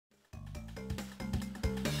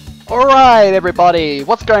Alright everybody,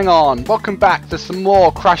 what's going on? Welcome back to some more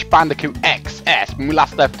Crash Bandicoot XS. When we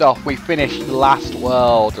last left off, we finished the last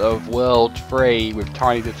world of World 3 with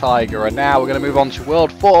Tiny the Tiger, and now we're going to move on to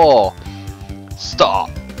World 4.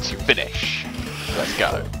 Start to finish. Let's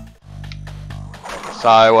go.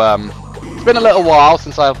 So, it's been a little while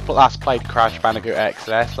since I last played Crash Bandicoot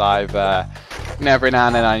XS. Every now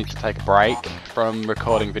and then I need to take a break from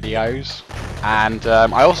recording videos. And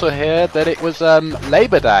I also heard that it was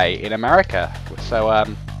Labor Day in America. So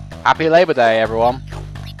happy Labor Day, everyone.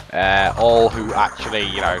 All who actually,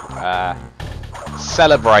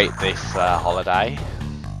 celebrate this holiday.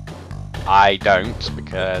 I don't,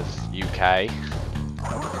 because UK.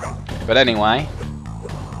 But anyway.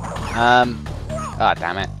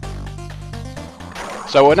 Damn it.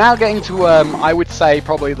 So we're now getting to, I would say,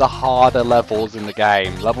 probably the harder levels in the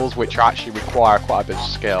game. Levels which actually require quite a bit of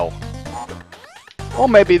skill. Or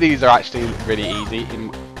maybe these are actually really easy.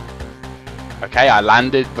 Okay, I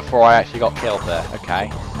landed before I actually got killed there. Okay.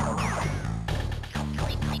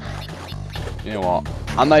 You know what?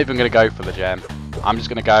 I'm not even going to go for the gem. I'm just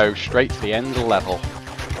going to go straight to the end of the level.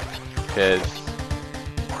 Because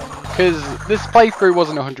this playthrough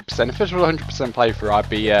wasn't 100%. If this was 100% playthrough, I'd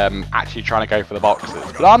be actually trying to go for the boxes.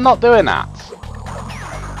 But I'm not doing that.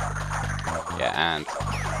 Yeah, and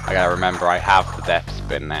I gotta remember I have the death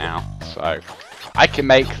spin now. So I can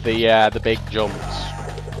make the big jumps.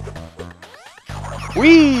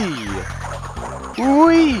 Whee!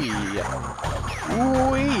 Whee!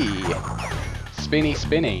 Whee! Spinny,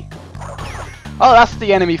 spinny. Oh, that's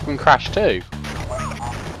the enemy from Crash 2.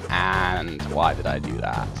 And why did I do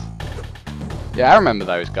that? Yeah, I remember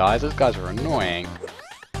those guys. Those guys are annoying.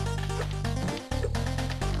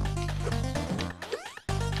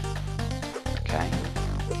 Okay.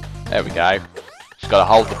 There we go. Just gotta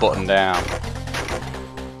hold the button down.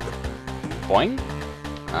 Boing.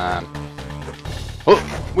 Oh,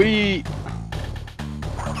 we.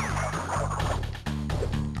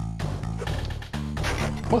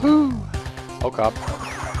 Woohoo! Oh god.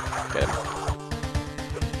 Get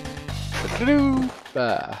him.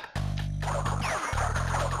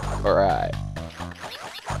 Alright.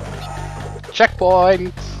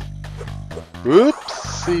 Checkpoint!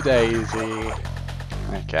 Oopsie daisy.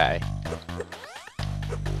 Okay.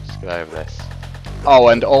 Let's get over this. Oh,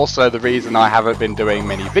 and also the reason I haven't been doing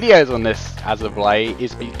many videos on this as of late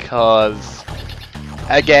is because,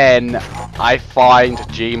 again, I find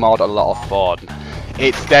Gmod a lot of fun.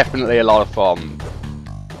 It's definitely a lot of fun.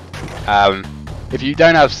 If you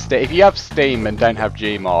don't have if you have Steam and don't have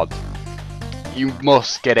Gmod, you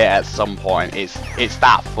must get it at some point. It's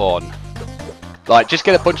that fun. Like, just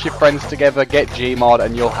get a bunch of friends together, get Gmod,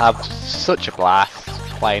 and you'll have such a blast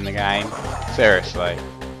playing the game. Seriously.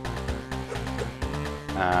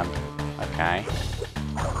 Okay.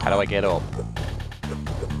 How do I get up?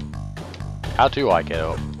 How do I get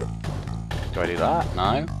up? Do I do that?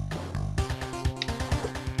 No.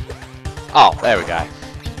 Oh, there we go.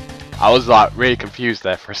 I was like really confused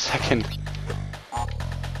there for a second.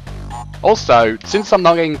 Also, since I'm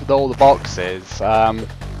not getting all the boxes,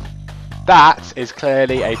 that is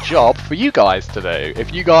clearly a job for you guys to do.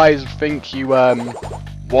 If you guys think you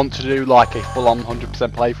want to do like a full-on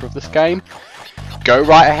 100% playthrough of this game, go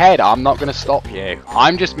right ahead. I'm not going to stop you.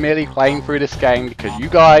 I'm just merely playing through this game because you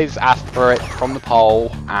guys asked for it from the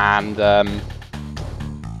poll, and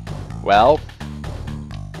well,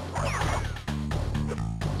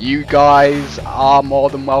 you guys are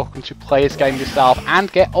more than welcome to play this game yourself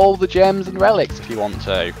and get all the gems and relics if you want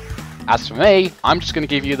to. As for me, I'm just going to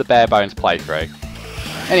give you the bare bones playthrough.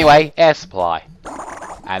 Anyway, air supply.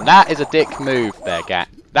 And that is a dick move there,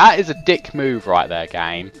 that is a dick move right there,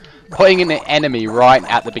 game. Putting in an enemy right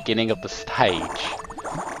at the beginning of the stage.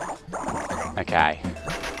 Okay.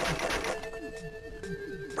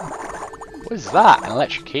 What is that? An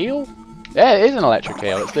electric eel? Yeah, it is an electric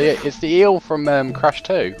eel. It's the eel from Crash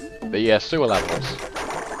 2, the sewer levels.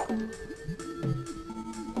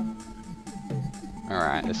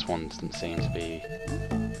 Alright, this one doesn't seem to be.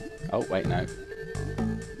 Oh wait, no.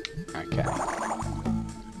 Okay.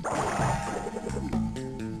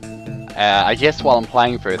 I guess while I'm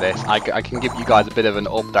playing through this, I can give you guys a bit of an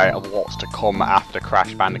update of what's to come after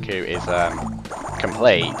Crash Bandicoot is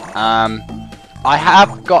complete. I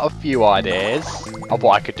have got a few ideas of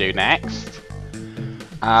what I could do next.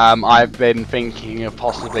 I've been thinking of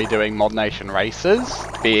possibly doing Mod Nation Races,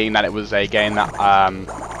 being that it was a game that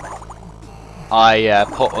I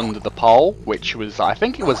put under the poll, which was, I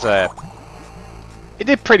think it was it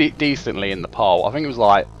did pretty decently in the poll. I think it was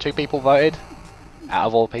like 2 people voted out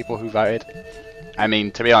of all the people who voted. I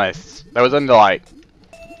mean, to be honest, there was only like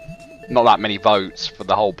not that many votes for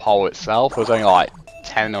the whole poll itself. It was only like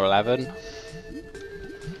 10 or 11.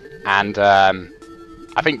 And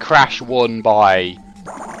I think Crash won by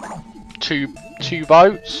two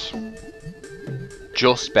votes.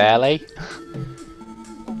 Just barely.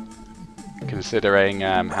 Considering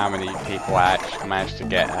how many people I actually managed to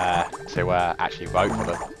get to actually vote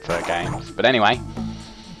for the games. But anyway,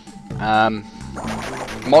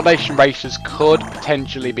 Mod Nation Racers could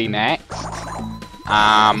potentially be next.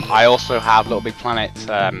 I also have Little Big Planet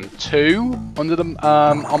 2 under the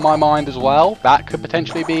on my mind as well. That could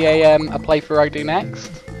potentially be a playthrough I do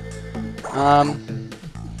next.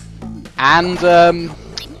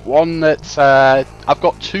 One that I've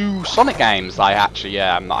got 2 Sonic games that I actually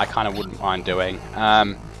that I kind of wouldn't mind doing.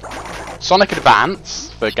 Sonic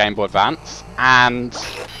Advance for Game Boy Advance, and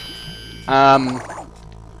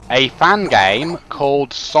a fan game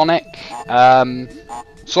called Sonic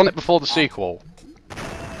Before the Sequel,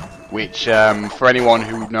 which for anyone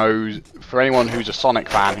who's a Sonic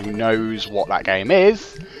fan who knows what that game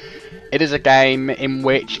is, it is a game in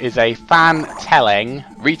which is a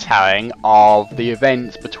retelling of the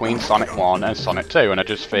events between Sonic 1 and Sonic 2, and I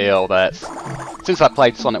just feel that since I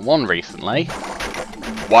played Sonic 1 recently,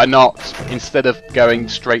 why not, instead of going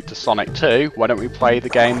straight to Sonic 2, why don't we play the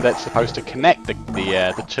game that's supposed to connect the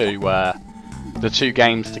two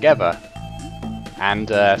games together, and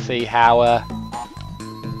see how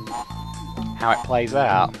it plays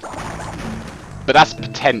out. But that's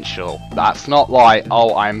potential. That's not like,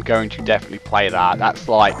 oh, I'm going to definitely play that. That's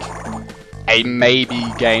like a maybe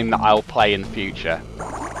game that I'll play in the future.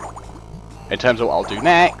 In terms of what I'll do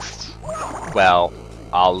next, well,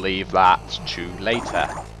 I'll leave that to later.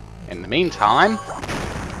 In the meantime,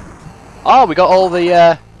 oh, we got all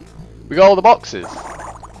the boxes.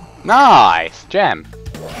 Nice, gem.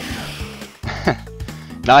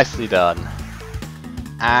 Nicely done.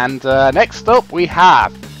 And next up we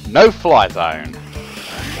have No Fly Zone,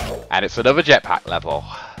 and it's another jetpack level.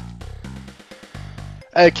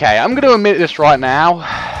 Okay, I'm going to admit this right now.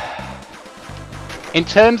 In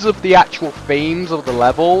terms of the actual themes of the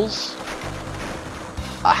levels,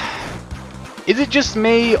 is it just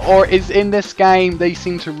me, or is in this game they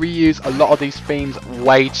seem to reuse a lot of these themes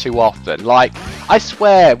way too often? Like, I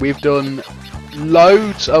swear we've done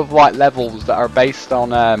loads of like levels that are based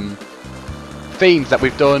on themes that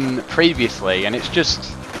we've done previously, and it's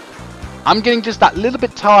just, I'm getting just that little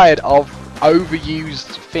bit tired of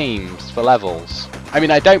overused themes for levels. I mean,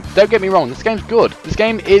 don't get me wrong, this game's good. This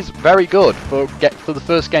game is very good for the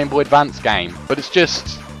first Game Boy Advance game, but it's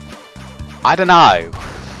just, I don't know.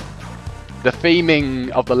 The theming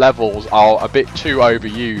of the levels are a bit too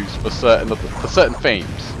overused for certain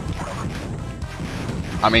themes.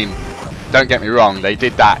 I mean, don't get me wrong, they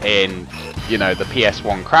did that in, you know, the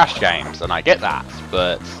PS1 Crash games, and I get that,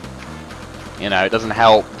 but you know, it doesn't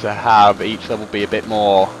help to have each level be a bit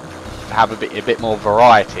more, have a bit more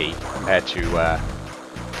variety compared to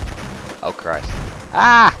oh Christ.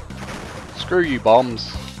 Ah! Screw you,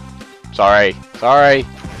 bombs. Sorry,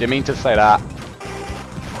 didn't mean to say that.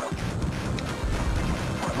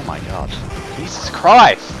 Oh my god. Jesus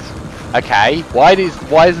Christ! Okay, why is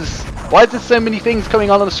there so many things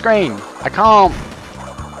coming on the screen? I can't.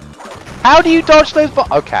 How do you dodge those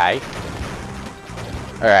okay.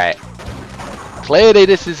 Alright. Clearly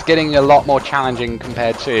this is getting a lot more challenging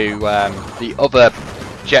compared to the other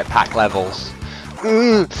jetpack levels.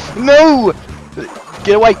 No!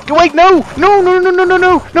 Get away! Get away! No! No! No! No! No! No!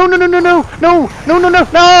 No! No! No! No! No! No! No! No! No! No!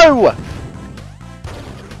 No!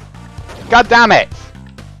 God damn it!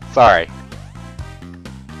 Sorry.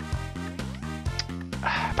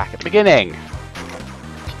 Back at the beginning.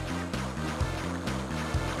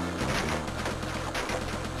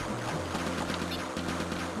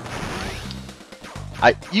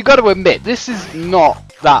 You got to admit, this is not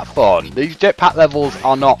that fun. These jetpack levels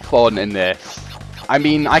are not fun in this. I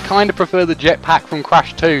mean, I kind of prefer the jetpack from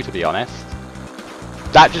Crash 2, to be honest.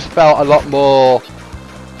 That just felt a lot more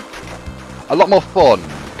fun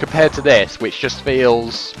compared to this, which just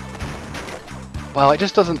feels, well, it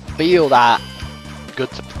just doesn't feel that good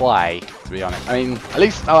to play, to be honest. I mean, at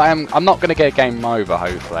least I'm not going to get a game over,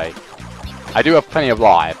 hopefully. I do have plenty of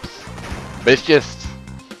lives, but it's just,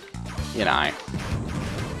 you know.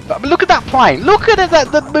 But look at that plane! Look at it,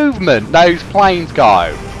 the movement those planes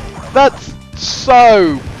go! That's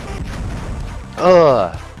so...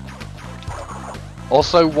 Ugh.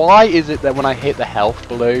 Also, why is it that when I hit the health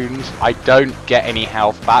balloons, I don't get any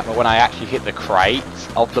health back, but when I actually hit the crate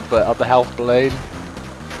of the health balloon,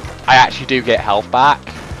 I actually do get health back?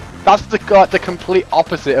 That's the complete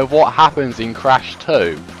opposite of what happens in Crash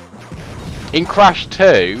 2. In Crash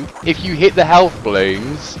 2, if you hit the health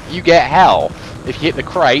balloons, you get health. If you hit the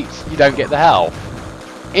crates, you don't get the health.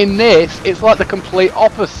 In this, it's like the complete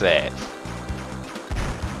opposite.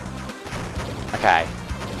 Okay.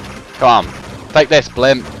 Come on. Take this,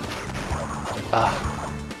 blimp.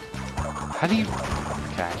 How do you...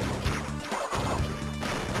 Okay.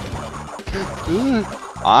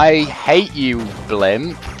 I hate you,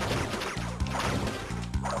 blimp.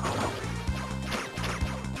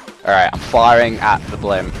 Alright, I'm firing at the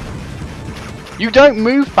blimp. You don't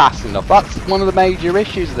move fast enough. That's one of the major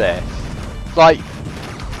issues there. It's like...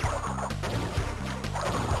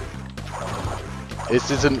 This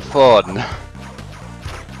isn't fun.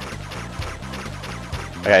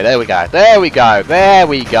 Okay, there we go. There we go. There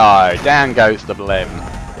we go. Down goes the blimp.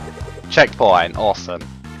 Checkpoint. Awesome.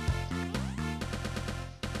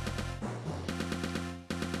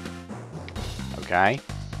 Okay.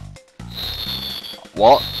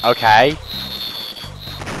 What? Okay.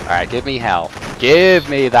 Alright, give me health. Give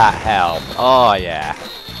me that health. Oh, yeah.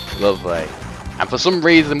 Lovely. And for some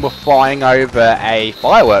reason, we're flying over a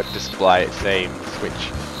firework display, it seems.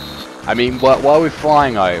 Which, I mean, what are we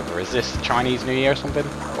flying over? Is this Chinese New Year or something?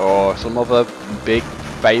 Or some other big,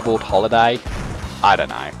 fabled holiday? I don't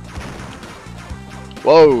know.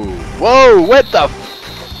 Whoa! Whoa! What the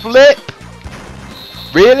flip?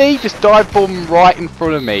 Really? Just dive bomb right in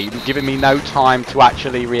front of me, giving me no time to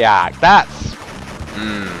actually react. That's...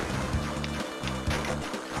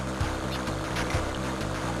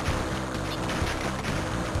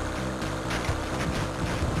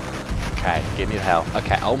 Okay, give me the health.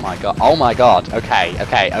 Okay, oh my god. Oh my god. Okay,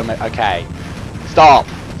 okay, okay. Stop!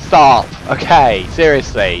 Stop! Okay,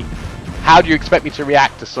 seriously. How do you expect me to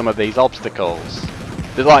react to some of these obstacles?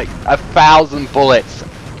 There's like 1,000 bullets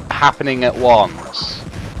happening at once.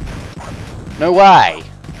 No way.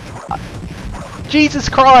 Jesus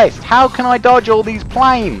Christ, how can I dodge all these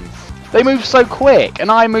planes? They move so quick,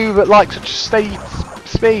 and I move at like such steady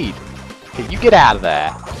speed. Okay, you get out of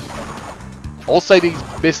there. Also, these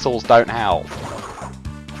missiles don't help.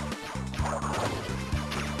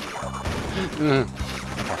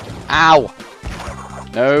 Ow!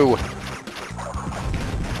 No!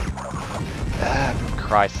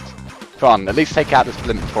 Christ. Come on, at least take out this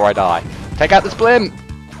blimp before I die. Take out this blimp!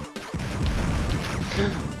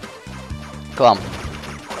 Come on.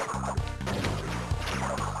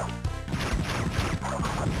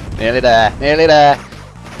 Nearly there, nearly there.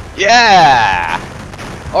 Yeah!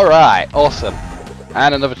 Alright, awesome.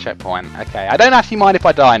 And another checkpoint. Okay, I don't actually mind if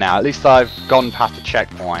I die now. At least I've gone past the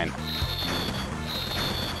checkpoint.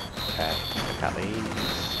 Okay, look at these.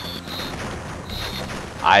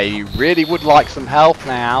 I really would like some health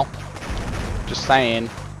now. Just saying.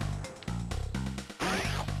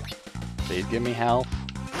 Please give me health.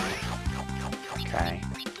 Okay.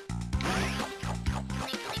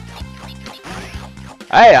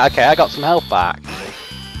 Hey, okay, I got some health back.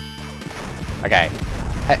 Okay.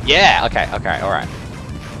 Yeah, okay, okay, alright.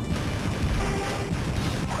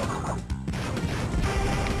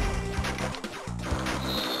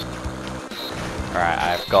 Alright,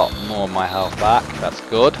 I've got more of my health back, that's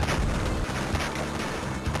good.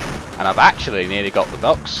 And I've actually nearly got the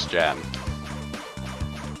box gem.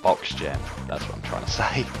 Box gem, that's what I'm trying to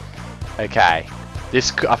say. Okay,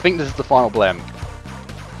 I think this is the final blimp.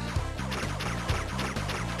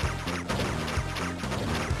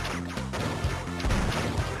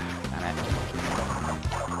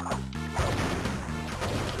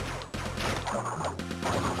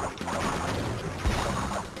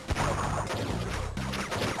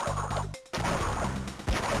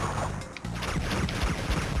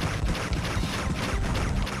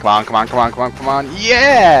 Come on, come on, come on, come on, come on.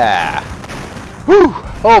 Yeah! Whew!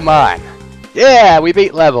 Oh man. Yeah, we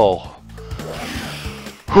beat level.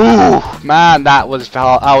 Whew! Man, that was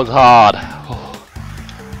hard.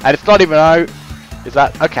 And it's not even out. Is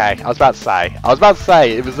that okay? I was about to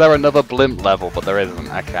say, was there another blimp level, but there isn't.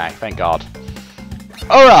 Okay, thank God.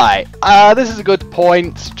 Alright, this is a good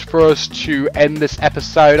point for us to end this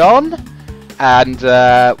episode on. And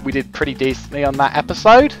we did pretty decently on that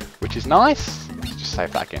episode, which is nice. Just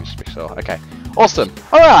save that again, just to be sure. Okay, awesome.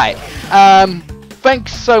 Alright,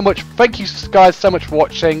 thanks so much. Thank you guys so much for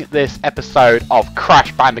watching this episode of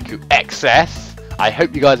Crash Bandicoot XS. I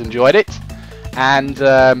hope you guys enjoyed it. And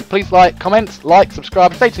please like, comment,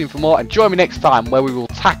 subscribe, stay tuned for more, and join me next time where we will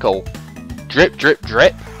tackle Drip, Drip,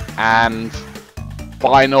 Drip and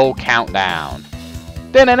Final Countdown.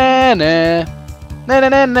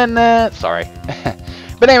 Sorry.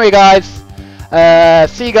 But anyway, guys,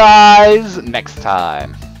 see you guys next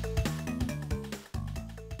time.